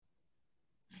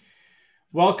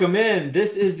Welcome in.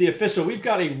 This is the official. We've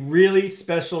got a really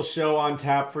special show on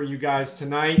tap for you guys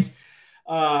tonight.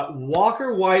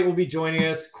 Walker White will be joining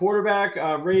us, quarterback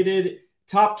rated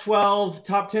top 12,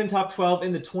 top 10, top 12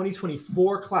 in the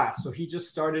 2024 class. So he just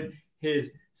started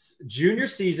his junior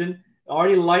season,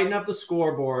 already lighting up the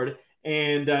scoreboard.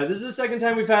 And this is the second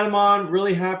time we've had him on.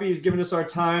 Really happy he's given us our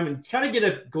time and kind of get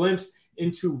a glimpse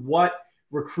into what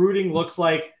recruiting looks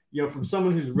like, from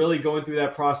someone who's really going through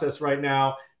that process right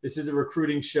now. This is a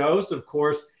recruiting show. So, of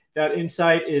course, that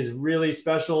insight is really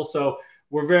special. So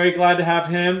we're very glad to have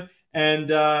him.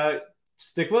 And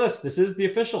stick with us. This is the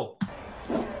official.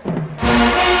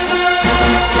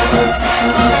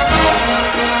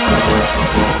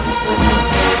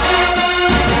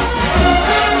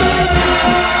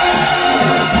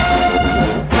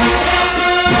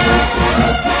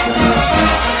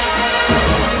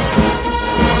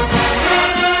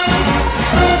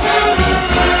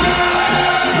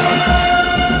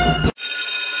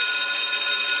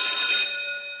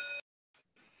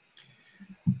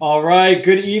 All right.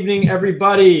 Good evening,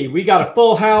 everybody. We got a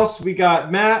full house. We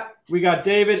got Matt, we got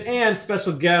David, and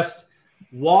special guest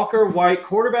Walker White,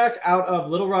 quarterback out of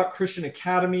Little Rock Christian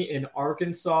Academy in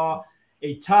Arkansas.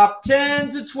 A top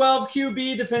 10 to 12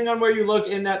 QB, depending on where you look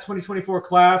in that 2024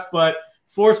 class, but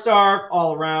 4-star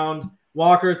all around.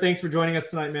 Walker, thanks for joining us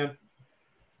tonight, man.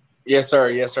 Yes, sir.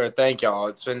 Yes, sir. Thank y'all.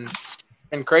 It's been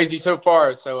crazy so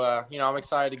far. So, I'm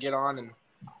excited to get on and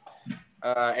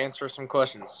answer some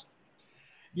questions.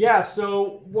 Yeah,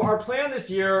 so our plan this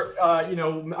year, I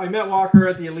met Walker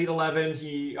at the Elite 11.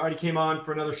 He already came on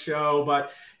for another show,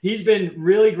 but he's been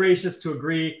really gracious to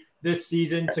agree this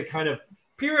season to kind of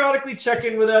periodically check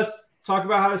in with us, talk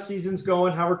about how the season's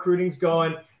going, how recruiting's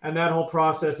going, and that whole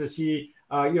process as he,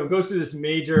 goes through this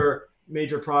major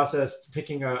process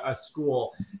picking a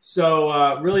school.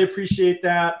 So really appreciate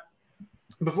that.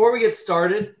 Before we get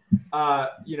started,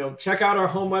 check out our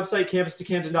home website,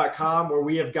 campus2canton.com, where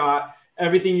we have got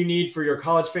everything you need for your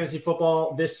college fantasy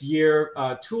football this year,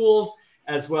 tools,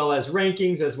 as well as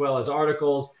rankings, as well as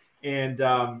articles, and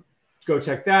go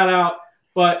check that out.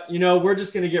 But, we're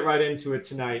just going to get right into it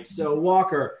tonight. So,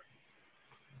 Walker,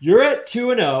 you're at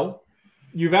 2-0.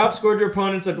 You've outscored your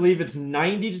opponents. I believe it's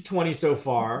 90-20 so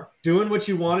far, doing what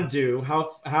you want to do.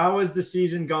 How has the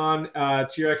season gone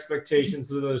to your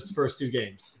expectations of those first two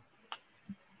games?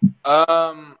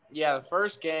 The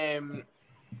first game,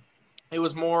 it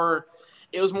was more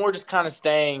just kind of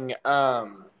staying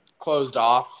closed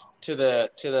off to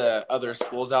the other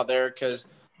schools out there, because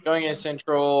going into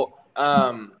Central,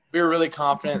 we were really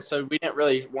confident, so we didn't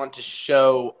really want to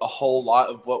show a whole lot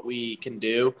of what we can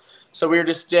do. So we were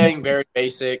just staying very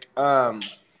basic. We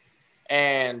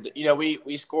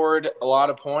scored a lot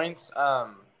of points.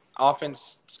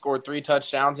 Offense scored 3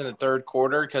 touchdowns in the third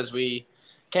quarter because we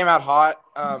came out hot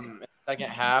in the second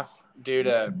half due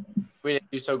to we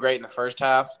didn't do so great in the first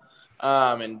half.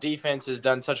 And defense has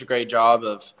done such a great job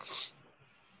of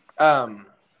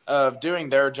doing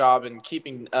their job and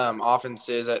keeping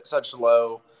offenses at such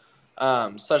low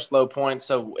points.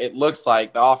 So it looks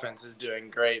like the offense is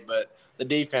doing great, but the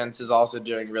defense is also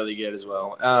doing really good as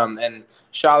well. And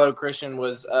Shiloh Christian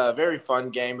was a very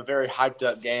fun game, a very hyped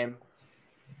up game.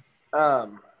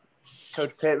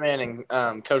 Coach Pittman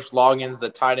and Coach Loggins, the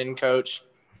tight end coach,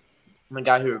 the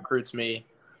guy who recruits me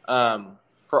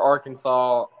for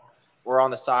Arkansas, were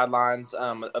on the sidelines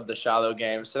of the Shiloh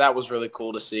game, so that was really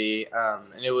cool to see.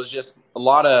 And it was just a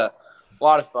lot of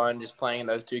fun just playing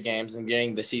those two games and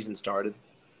getting the season started.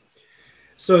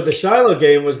 So the Shiloh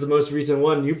game was the most recent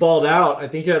one. You balled out. I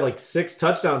think you had like 6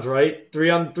 touchdowns, right? 3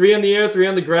 on the air, 3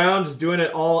 on the ground, just doing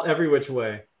it all every which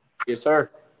way. Yes, sir.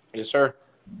 Yes, sir.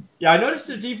 Yeah, I noticed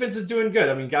the defense is doing good.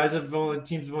 I mean, teams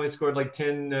have only scored like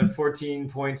 10 to 14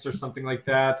 points or something like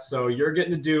that. So you're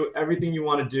getting to do everything you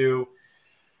want to do.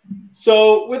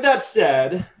 So with that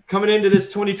said, coming into this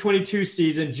 2022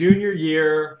 season, junior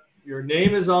year, your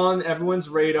name is on everyone's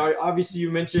radar. Obviously, you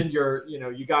mentioned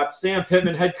you got Sam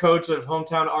Pittman, head coach of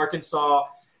hometown Arkansas,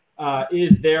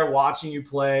 is there watching you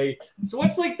play. So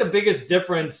what's like the biggest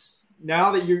difference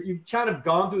now that you've kind of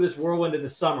gone through this whirlwind in the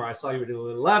summer? I saw you at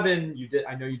 11.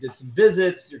 I know you did some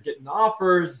visits. You're getting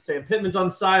offers. Sam Pittman's on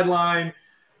the sideline.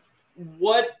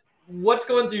 What's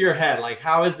going through your head? Like,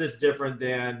 how is this different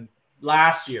than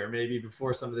last year, maybe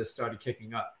before some of this started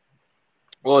kicking up?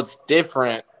 Well, it's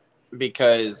different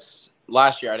because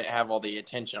last year I didn't have all the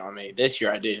attention on me. This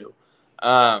year I do.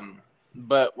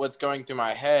 But what's going through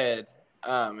my head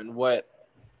and what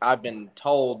I've been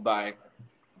told by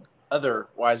other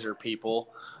wiser people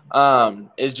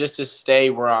is just to stay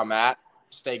where I'm at,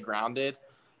 stay grounded,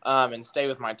 and stay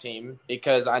with my team,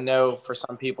 because I know for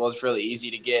some people it's really easy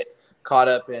to get caught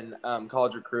up in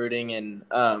college recruiting and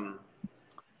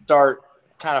start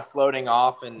kind of floating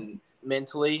off and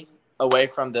mentally away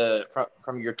from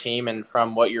from your team and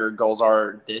from what your goals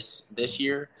are this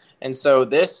year. And so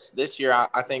this year,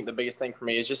 I think the biggest thing for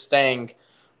me is just staying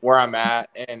where I'm at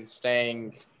and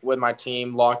staying with my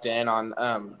team locked in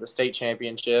on the state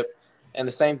championship. And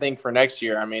the same thing for next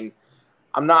year. I mean,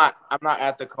 I'm not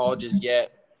at the colleges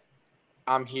yet.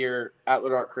 I'm here at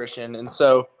Little Rock Christian, and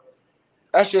so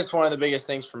that's just one of the biggest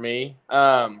things for me.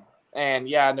 And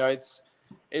yeah, no, it's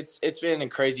been a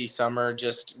crazy summer,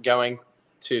 just going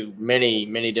to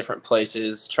many different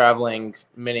places, traveling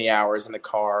many hours in the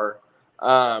car.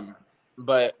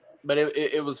 But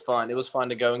it was fun. It was fun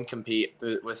to go and compete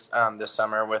with this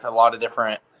summer with a lot of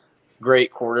different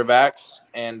great quarterbacks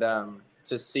and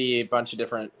to see a bunch of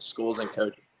different schools and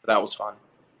coaches. That was fun.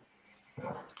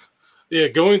 Yeah,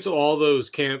 going to all those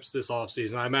camps this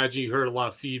offseason, I imagine you heard a lot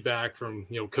of feedback from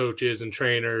coaches and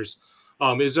trainers.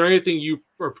 Is there anything you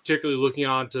are particularly looking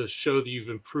on to show that you've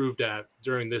improved at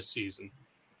during this season?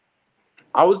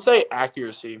 I would say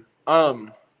accuracy. I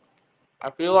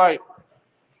feel like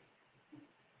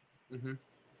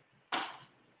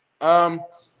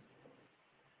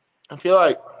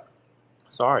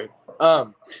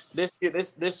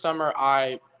this summer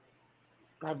I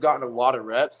have gotten a lot of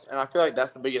reps, and I feel like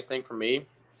that's the biggest thing for me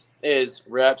is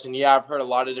reps. And yeah, I've heard a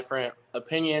lot of different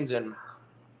opinions and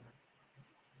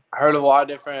I heard a lot of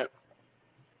different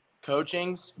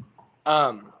coachings.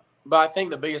 But I think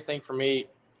the biggest thing for me,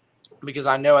 because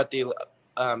I know at the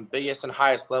biggest and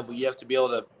highest level, you have to be able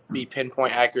to be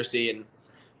pinpoint accuracy and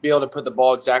be able to put the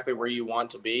ball exactly where you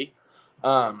want to be.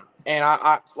 And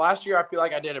I last year, I feel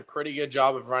like I did a pretty good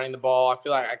job of running the ball. I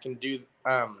feel like I can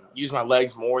use my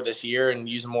legs more this year and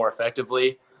use them more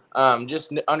effectively.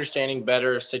 Just understanding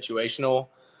better situational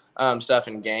stuff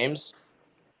in games.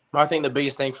 I think the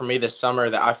biggest thing for me this summer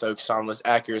that I focused on was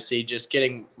accuracy, just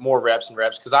getting more reps.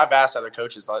 Because I've asked other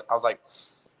coaches, I was like,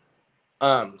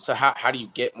 so how do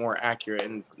you get more accurate?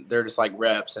 And they're just like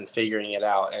reps and figuring it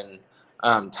out and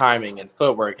timing and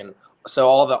footwork. And so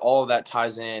all of that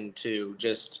ties in to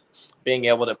just being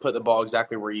able to put the ball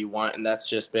exactly where you want. And that's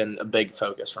just been a big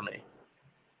focus for me.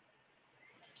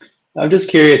 I'm just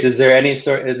curious, is there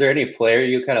any player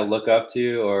you kind of look up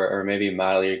to or maybe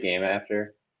model your game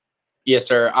after? Yes,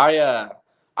 sir.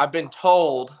 I've been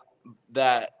told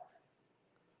that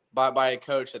by a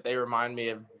coach that they remind me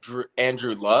of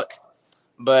Andrew Luck,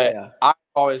 but yeah. I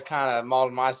always kind of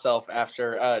modeled myself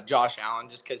after Josh Allen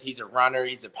just because he's a runner,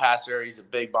 he's a passer, he's a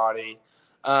big body.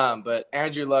 But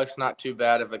Andrew Luck's not too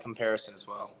bad of a comparison as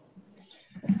well.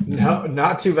 No,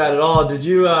 not too bad at all. Did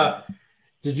you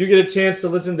get a chance to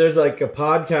listen? There's like a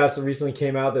podcast that recently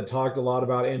came out that talked a lot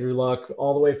about Andrew Luck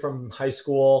all the way from high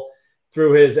school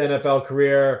through his NFL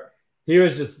career. He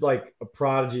was just like a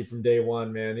prodigy from day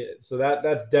one, man. So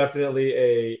that's definitely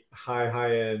a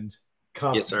high end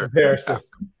comparison.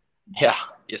 Yeah.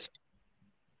 Yes.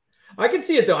 I can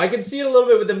see it though. I can see it a little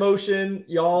bit with the motion.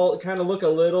 Y'all kind of look a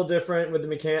little different with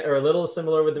the or a little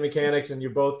similar with the mechanics, and you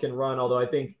both can run. Although I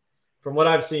think from what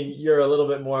I've seen, you're a little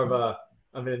bit more of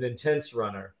an intense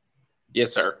runner.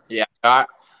 Yes, sir. Yeah. I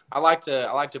like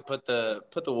to put the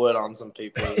wood on some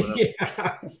people.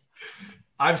 Yeah.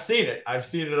 I've seen it. I've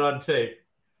seen it on tape.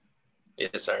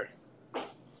 Yes, sir.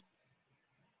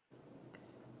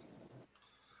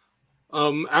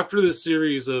 After the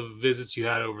series of visits you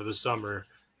had over the summer,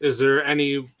 was there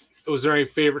any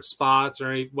favorite spots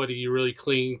or anybody you're really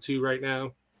clinging to right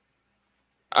now?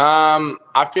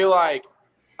 I feel like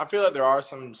there are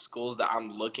some schools that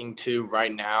I'm looking to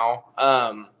right now.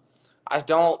 I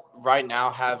don't right now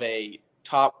have a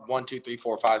top 1, 2, 3,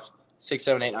 4, 5, 6,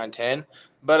 7, 8, 9, 10.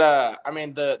 But I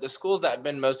mean the schools that have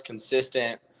been most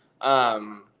consistent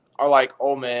are like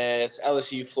Ole Miss,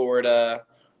 LSU, Florida,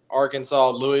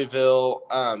 Arkansas, Louisville,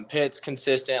 Pitt's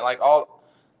consistent. Like all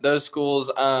those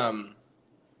schools.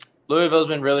 Louisville's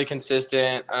been really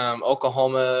consistent.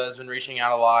 Oklahoma has been reaching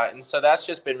out a lot, and so that's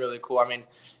just been really cool. I mean,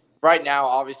 right now,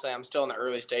 obviously, I'm still in the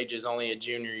early stages, only a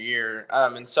junior year,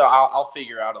 and so I'll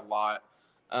figure out a lot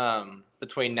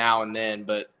between now and then.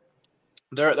 But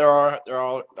there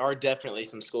are definitely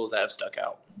some schools that have stuck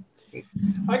out.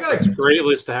 It's a great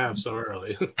list to have so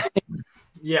early.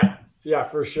 Yeah,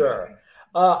 for sure.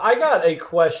 I got a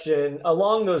question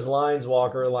along those lines,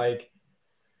 Walker. Like,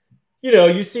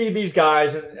 you see these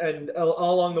guys, and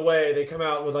all along the way, they come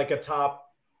out with like a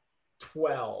top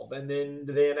 12, and then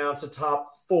they announce a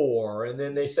top 4, and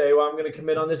then they say, well, I'm going to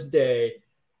commit on this day.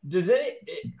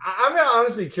 I'm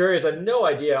honestly curious. I have no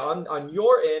idea. On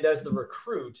your end as the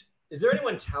recruit, is there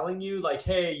anyone telling you like,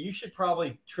 hey, you should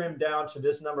probably trim down to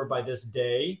this number by this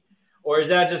day? or is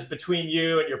that just between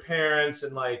you and your parents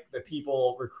and like the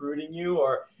people recruiting you,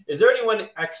 or is there anyone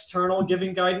external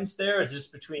giving guidance there? Or is this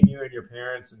between you and your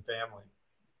parents and family?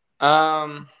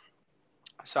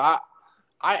 So I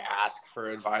ask for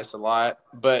advice a lot,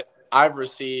 but I've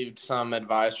received some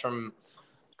advice from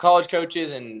college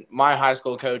coaches and my high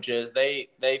school coaches. They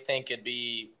think it'd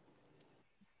be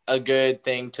a good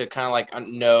thing to kind of like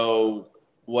know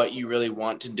what you really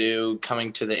want to do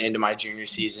coming to the end of my junior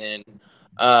season.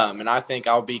 And I think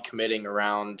I'll be committing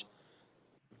around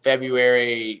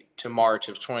February to March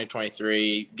of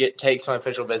 2023, take some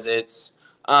official visits.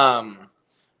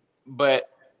 But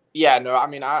yeah, no, I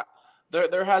mean,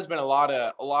 there has been a lot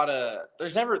of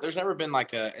there's never been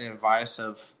like an advice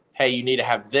of, hey, you need to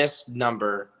have this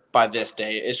number by this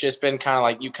day. It's just been kind of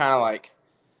like, you kind of like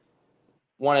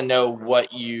want to know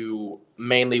what you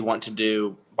mainly want to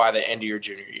do by the end of your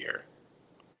junior year.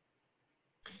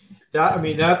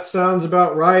 That sounds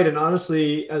about right. And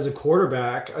honestly, as a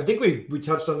quarterback, I think we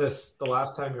touched on this the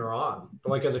last time you were on, but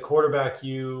like as a quarterback,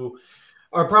 you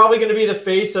are probably going to be the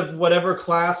face of whatever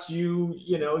class you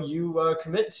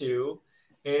commit to,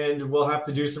 and we'll have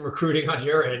to do some recruiting on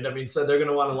your end. I mean, so they're going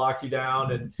to want to lock you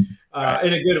down and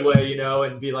in a good way,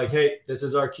 and be like, hey, this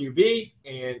is our QB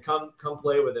and come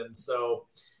play with him. So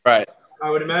right. I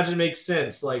would imagine it makes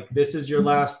sense. Like this is your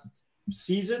last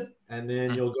season, and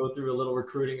then you'll go through a little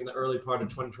recruiting in the early part of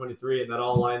 2023, and that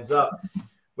all lines up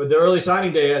with the early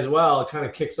signing day as well. It kind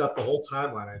of kicks up the whole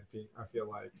timeline. I feel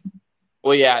like.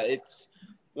 Well, yeah, it's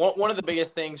one of the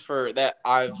biggest things that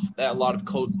a lot of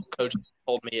coaches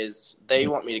told me is they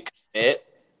want me to commit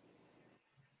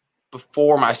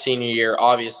before my senior year,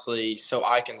 obviously, so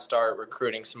I can start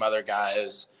recruiting some other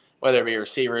guys, whether it be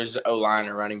receivers, O-line,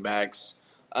 or running backs,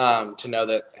 to know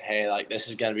that, hey, like this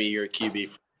is going to be your QB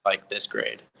for like this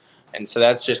grade. And so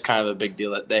that's just kind of a big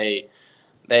deal that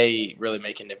they really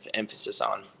make an emphasis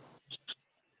on.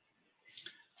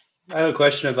 I have a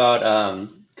question about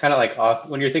kind of like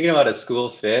when you're thinking about a school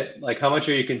fit, like how much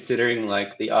are you considering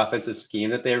like the offensive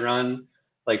scheme that they run?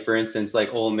 Like for instance,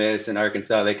 like Ole Miss and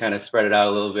Arkansas, they kind of spread it out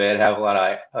a little bit, have a lot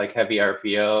of like heavy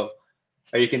RPO.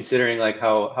 Are you considering like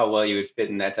how well you would fit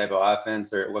in that type of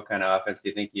offense, or what kind of offense do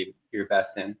you think you're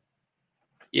best in?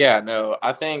 Yeah, no,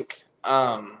 I think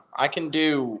I can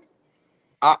do.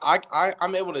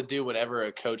 I'm able to do whatever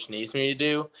a coach needs me to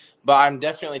do, but I'm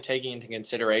definitely taking into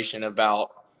consideration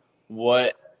about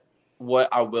what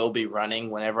I will be running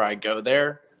whenever I go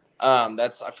there. I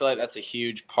feel like that's a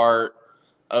huge part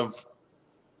of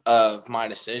my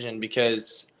decision,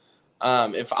 because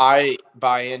if I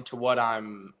buy into what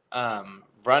I'm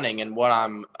running and what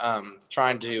I'm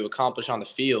trying to accomplish on the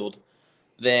field,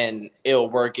 then it'll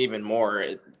work even more.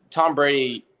 Tom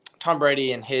Brady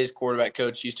and his quarterback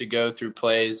coach used to go through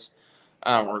plays,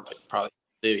 or probably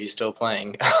do. He's still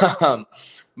playing,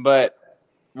 but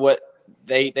what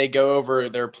they go over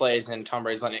their plays, and Tom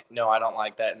Brady's like, no, I don't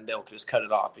like that, and they'll just cut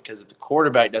it off, because if the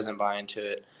quarterback doesn't buy into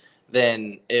it,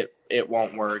 then it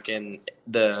won't work, and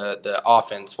the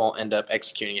offense won't end up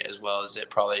executing it as well as it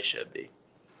probably should be.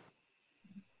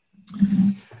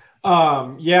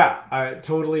 Yeah, I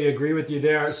totally agree with you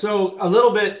there. So a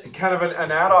little bit kind of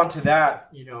an add-on to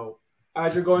that,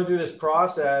 as you're going through this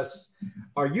process,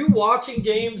 are you watching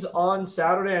games on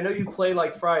Saturday? I know you play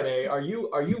like Friday. Are you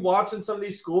watching some of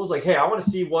these schools? Like, hey, I want to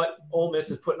see what Ole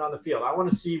Miss is putting on the field. I want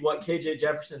to see what KJ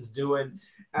Jefferson's doing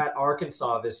at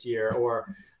Arkansas this year.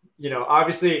 Or,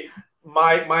 obviously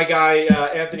my guy,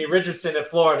 Anthony Richardson at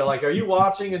Florida. Like, are you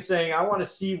watching and saying, I want to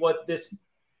see what this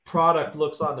product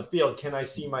looks on the field? Can I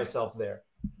see myself there?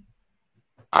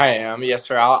 I am. Yes,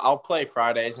 sir. I'll play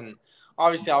Fridays, and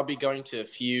obviously I'll be going to a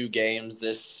few games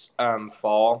this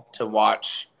fall to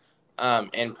watch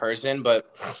in person,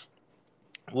 but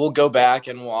we'll go back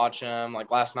and watch them. Like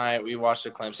last night we watched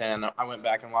the Clemson, and I went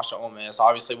back and watched the Ole Miss,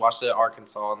 obviously watched the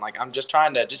Arkansas, and like I'm just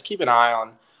trying to just keep an eye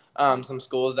on some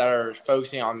schools that are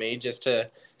focusing on me, just to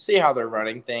see how they're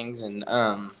running things, and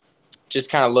just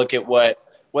kind of look at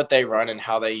what they run and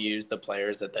how they use the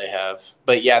players that they have.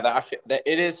 But yeah, that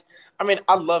it is. I mean,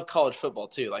 I love college football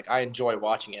too. Like, I enjoy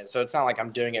watching it. So it's not like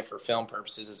I'm doing it for film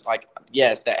purposes. It's like,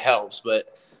 yes, that helps.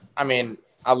 But I mean,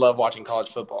 I love watching college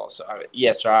football. So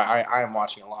yes, sir, I am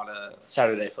watching a lot of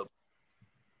Saturday football.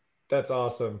 That's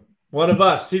awesome. One of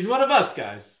us. He's one of us,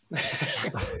 guys.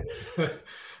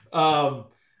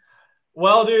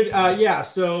 Well, dude, yeah,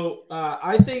 so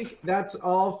I think that's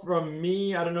all from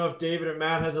me. I don't know if David or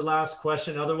Matt has a last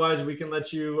question. Otherwise, we can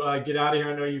let you get out of here.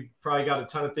 I know you probably got a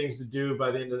ton of things to do by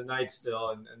the end of the night still,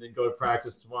 and then go to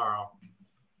practice tomorrow.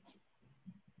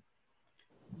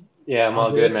 Yeah, I'm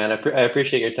all good, man. I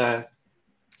appreciate your time.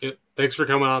 Yeah, thanks for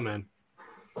coming on, man.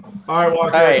 All right,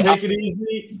 Walker, Hey, take it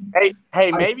easy.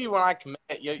 Hey, maybe when I commit,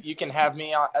 you can have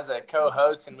me on as a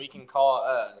co-host, and we can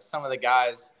call some of the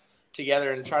guys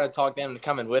together and try to talk them to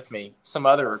come in with me. Some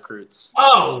other recruits.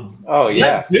 Oh, yeah.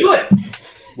 let's do it.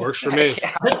 Works for me.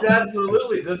 Yeah. Let's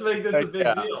make this a big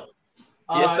Yeah. deal.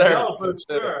 Yes, sir. No, for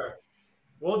sure.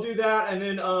 We'll do that, and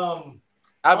then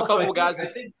I have a couple guys. I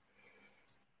think.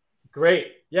 Great.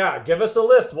 Yeah, give us a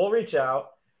list. We'll reach out.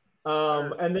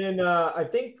 And then I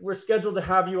think we're scheduled to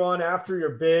have you on after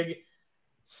your big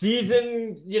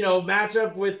season,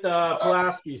 matchup with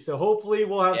Pulaski. So hopefully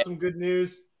we'll have some good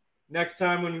news next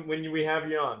time when we have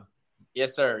you on.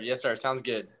 Yes, sir. Yes, sir. Sounds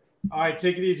good. All right,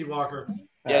 take it easy, Walker.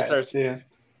 Yes, sir. See ya.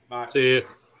 Bye. See you.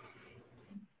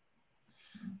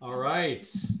 All right.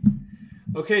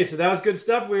 Okay, so that was good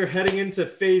stuff. We're heading into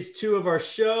phase 2 of our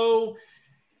show.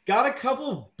 Got a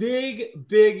couple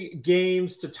big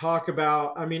games to talk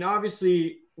about. I mean,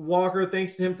 obviously, Walker,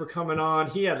 thanks to him for coming on.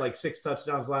 He had like 6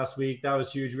 touchdowns last week. That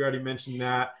was huge. We already mentioned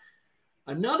that.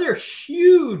 Another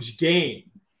huge game.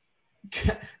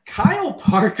 Kyle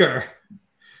Parker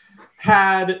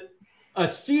had a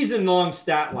season-long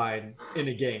stat line in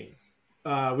a game.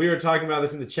 We were talking about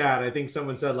this in the chat. I think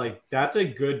someone said, that's a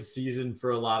good season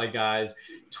for a lot of guys.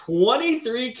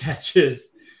 23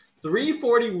 catches,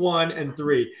 341 and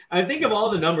 3. I think of all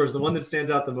the numbers, the one that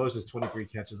stands out the most is 23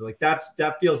 catches.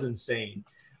 That feels insane.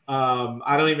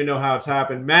 I don't even know how it's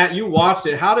happened. Matt, you watched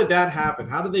it. How did that happen?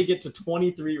 How did they get to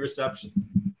 23 receptions?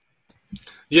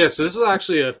 Yeah, so this is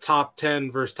actually a top 10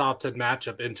 versus top 10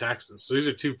 matchup in Texas. So these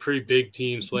are 2 pretty big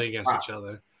teams playing against each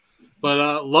other.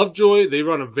 But Lovejoy, they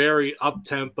run a very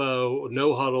up-tempo,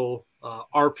 no-huddle,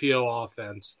 RPO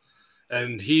offense.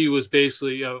 And he was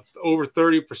basically over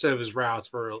 30% of his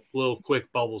routes were little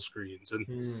quick bubble screens.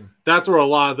 And that's where a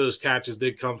lot of those catches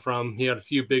did come from. He had a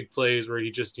few big plays where he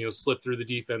just, slipped through the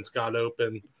defense, got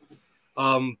open.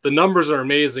 The numbers are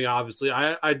amazing, obviously.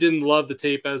 I didn't love the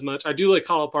tape as much. I do like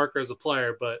Kyle Parker as a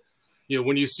player, but,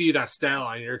 when you see that stat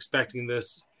line, you're expecting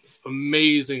this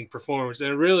amazing performance.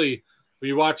 And really, when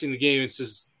you're watching the game, it's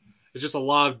just a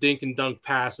lot of dink and dunk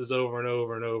passes over and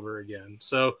over and over again.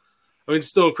 So, I mean,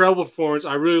 still incredible performance.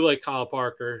 I really like Kyle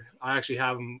Parker. I actually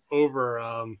have him over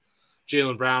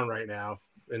Jaylen Brown right now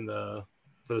for the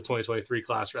 2023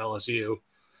 class for LSU.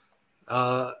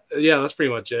 Yeah, that's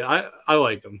pretty much it. I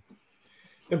like him.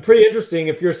 And pretty interesting,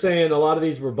 if you're saying a lot of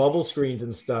these were bubble screens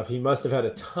and stuff, he must have had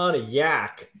a ton of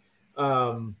yak.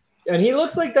 And he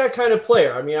looks like that kind of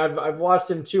player. I mean, I've watched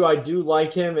him too. I do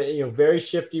like him. Very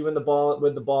shifty with the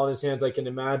ball in his hands. I can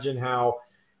imagine how,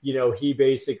 he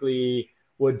basically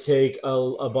would take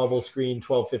a bubble screen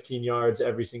 12, 15 yards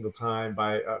every single time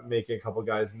by making a couple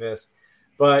guys miss.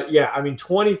 But yeah, I mean,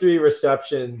 23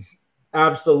 receptions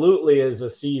absolutely is a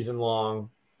season-long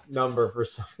number for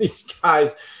some of these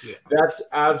guys. Yeah. That's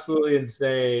absolutely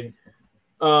insane.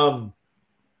 And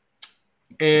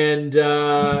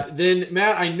then,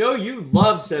 Matt, I know you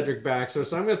love Cedric Baxter,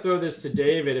 so I'm going to throw this to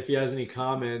David if he has any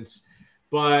comments.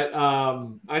 But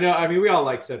we all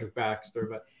like Cedric Baxter,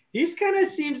 but he's kind of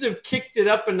seems to have kicked it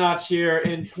up a notch here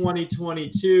in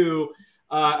 2022.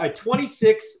 A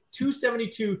 26,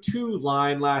 272, 2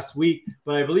 line last week,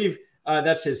 but I believe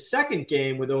that's his second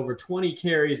game with over 20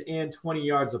 carries and 20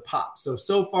 yards a pop.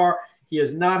 So far, he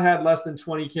has not had less than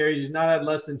 20 carries. He's not had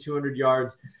less than 200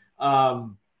 yards.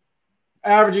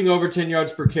 Averaging over 10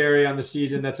 yards per carry on the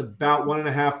season. That's about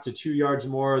 1.5 to 2 yards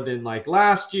more than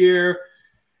last year.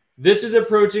 This is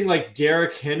approaching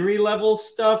Derrick Henry level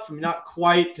stuff. I mean, not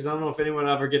quite, because I don't know if anyone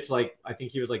ever gets I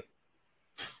think he was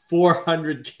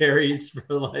 400 carries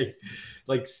for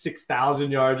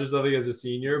 6,000 yards or something as a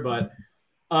senior. But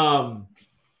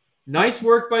nice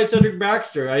work by Cedric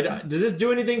Baxter. Does this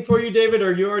do anything for you, David,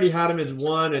 or you already had him as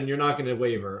 1 and you're not going to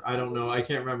waiver? I don't know. I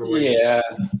can't remember. Yeah,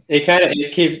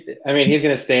 it keeps. I mean, he's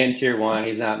going to stay in tier 1.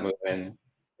 He's not moving.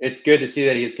 It's good to see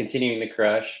that he's continuing to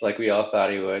crush like we all thought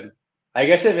he would. I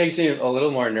guess it makes me a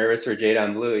little more nervous for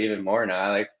Jadon Blue even more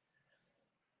now.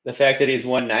 The fact that he's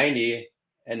 190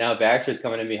 and now Baxter's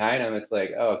coming in behind him. It's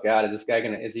oh God, is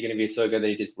he gonna be so good that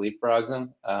he just leapfrogs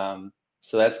him?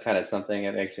 So that's kind of something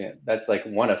that makes me. That's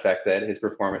one effect that his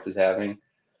performance is having.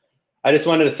 I just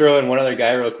wanted to throw in one other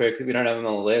guy real quick. We don't have him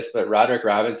on the list, but Roderick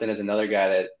Robinson is another guy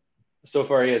that so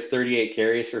far he has 38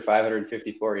 carries for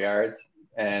 554 yards.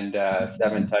 And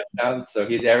 7 touchdowns. So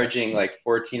he's averaging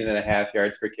 14.5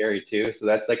 yards per carry too. So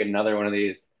that's another one of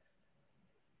these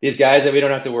guys that we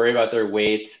don't have to worry about their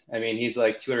weight. I mean, he's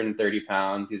 230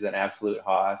 pounds. He's an absolute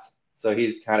hoss. So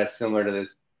he's kind of similar to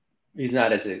this. He's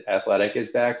not as athletic as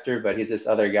Baxter, but he's this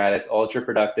other guy that's ultra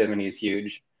productive and he's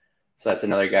huge. So that's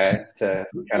another guy to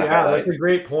kind of Yeah, highlight. that's a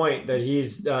great point that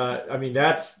he's I mean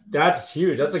that's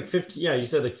huge. That's like 15, yeah, you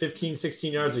said like 15,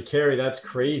 16 yards a carry. That's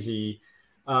crazy.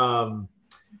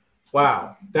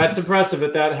 Wow, that's impressive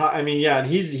at that high. I mean, yeah, and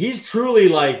he's truly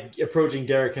like approaching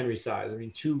Derrick Henry size. I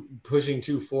mean, pushing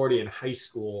 240 in high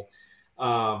school.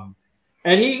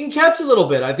 And he can catch a little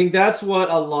bit. I think that's what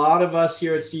a lot of us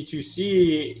here at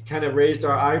C2C kind of raised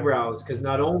our eyebrows, because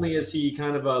not only is he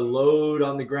kind of a load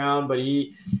on the ground, but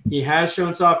he has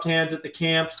shown soft hands at the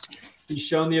camps. He's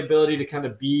shown the ability to kind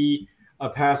of be a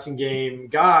passing game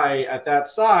guy at that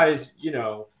size. You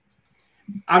know,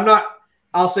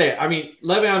 I'll say it. I mean,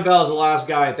 Le'Veon Bell is the last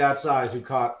guy at that size who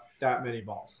caught that many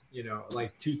balls, you know,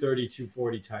 like 230,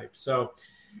 240 type. So,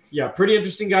 yeah, pretty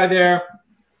interesting guy there.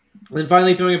 And then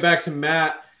finally throwing it back to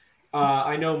Matt,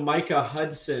 I know Micah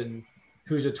Hudson,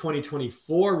 who's a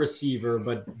 2024 receiver,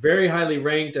 but very highly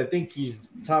ranked. I think he's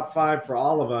top 5 for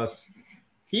all of us.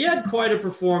 He had quite a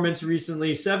performance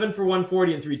recently, 7 for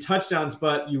 140 and 3 touchdowns,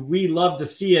 but we love to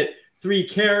see it. 3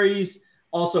 carries,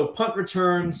 also punt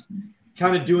returns,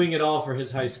 kind of doing it all for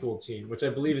his high school team, which I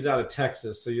believe is out of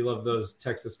Texas. So you love those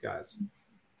Texas guys.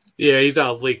 Yeah, he's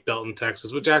out of Lake Belton,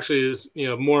 Texas, which actually is, you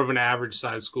know, more of an average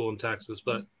size school in Texas,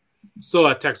 but still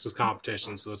at Texas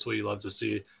competition. So that's what you love to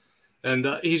see. And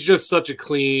he's just such a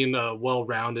clean,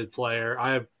 well-rounded player.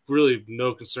 I have really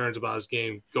no concerns about his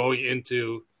game going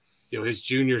into, you know, his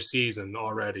junior season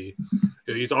already. You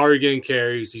know, he's already getting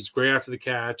carries. He's great after the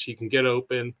catch. He can get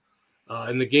open.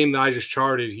 In the game that I just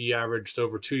charted, he averaged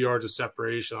over 2 yards of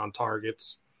separation on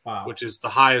targets, which is the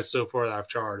highest so far that I've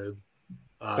charted.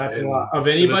 That's a lot of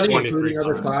anybody, including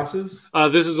other classes.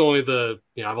 This is only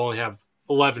I've only have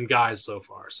 11 guys so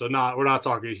far, so we're not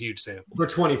talking a huge sample. For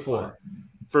 24.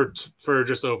 For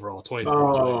just overall 24.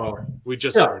 Oh, 24. We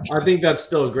just started. I think that's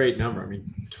still a great number. I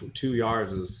mean, 2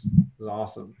 yards is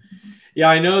awesome. Yeah,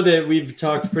 I know that we've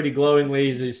talked pretty glowingly.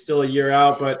 He's still a year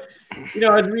out, but you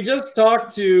know, as we just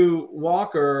talked to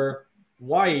Walker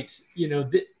White, you know,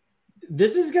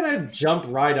 this is gonna jump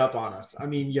right up on us. I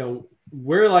mean, you know,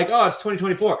 we're like, oh, it's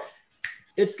 2024.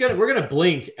 We're gonna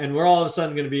blink, and we're all of a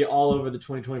sudden gonna be all over the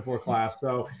 2024 class.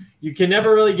 So you can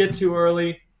never really get too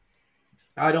early,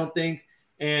 I don't think.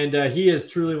 And he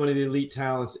is truly one of the elite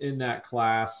talents in that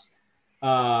class.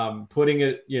 Putting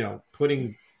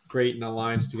great in the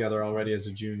lines together already as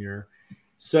a junior.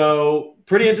 So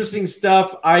pretty interesting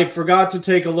stuff. I forgot to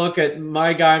take a look at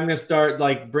my guy. I'm going to start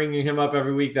like bringing him up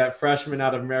every week. That freshman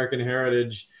out of American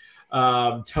Heritage,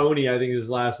 Tony, I think is his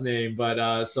last name.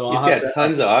 But so he's got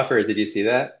tons of offers. Did you see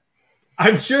that?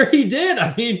 I'm sure he did.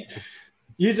 I mean,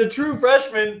 he's a true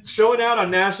freshman showing out on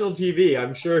national TV.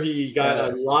 I'm sure he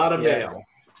got a lot of mail.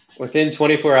 Within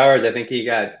 24 hours, I think he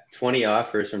got 20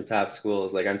 offers from top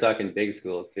schools. Like I'm talking big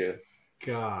schools too.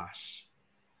 Gosh,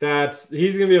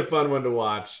 he's gonna be a fun one to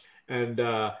watch. And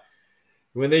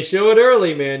when they show it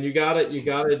early, man, you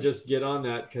gotta just get on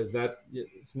that, because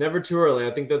it's never too early.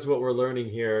 I think that's what we're learning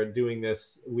here, doing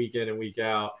this week in and week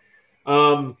out.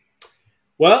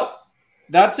 Well,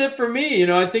 that's it for me. You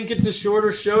know, I think it's a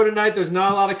shorter show tonight. There's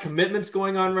not a lot of commitments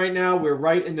going on right now. We're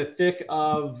right in the thick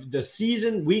of the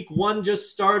season. Week 1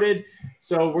 just started.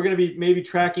 So we're going to be maybe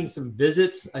tracking some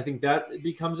visits. I think that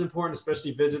becomes important,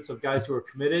 especially visits of guys who are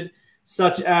committed,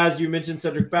 such as you mentioned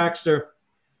Cedric Baxter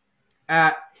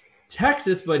at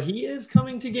Texas, but he is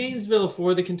coming to Gainesville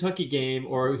for the Kentucky game,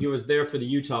 or he was there for the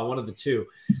Utah, one of the two.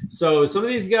 So some of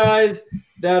these guys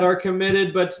that are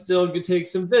committed but still could take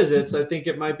some visits, I think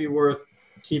it might be worth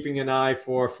keeping an eye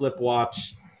for Flip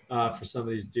Watch for some of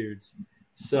these dudes.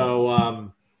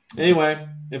 So anyway,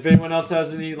 if anyone else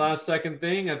has any last second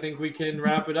thing, I think we can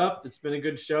wrap it up. It's been a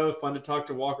good show. Fun to talk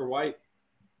to Walker White.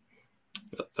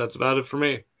 That's about it for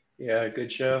me. Yeah,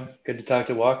 good show. Good to talk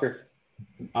to Walker.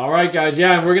 All right, guys.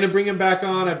 Yeah, we're going to bring him back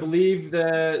on. I believe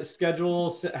the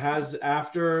schedule has,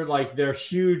 after like their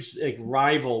huge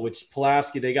rival, which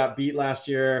Pulaski, they got beat last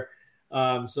year.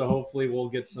 So hopefully we'll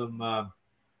get some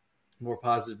more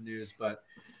positive news. But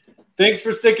thanks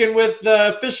for sticking with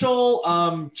the official.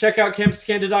 Check out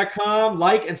campustocanda.com.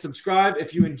 Like and subscribe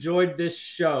if you enjoyed this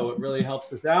show. It really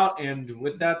helps us out. And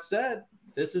with that said,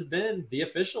 this has been the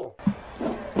official.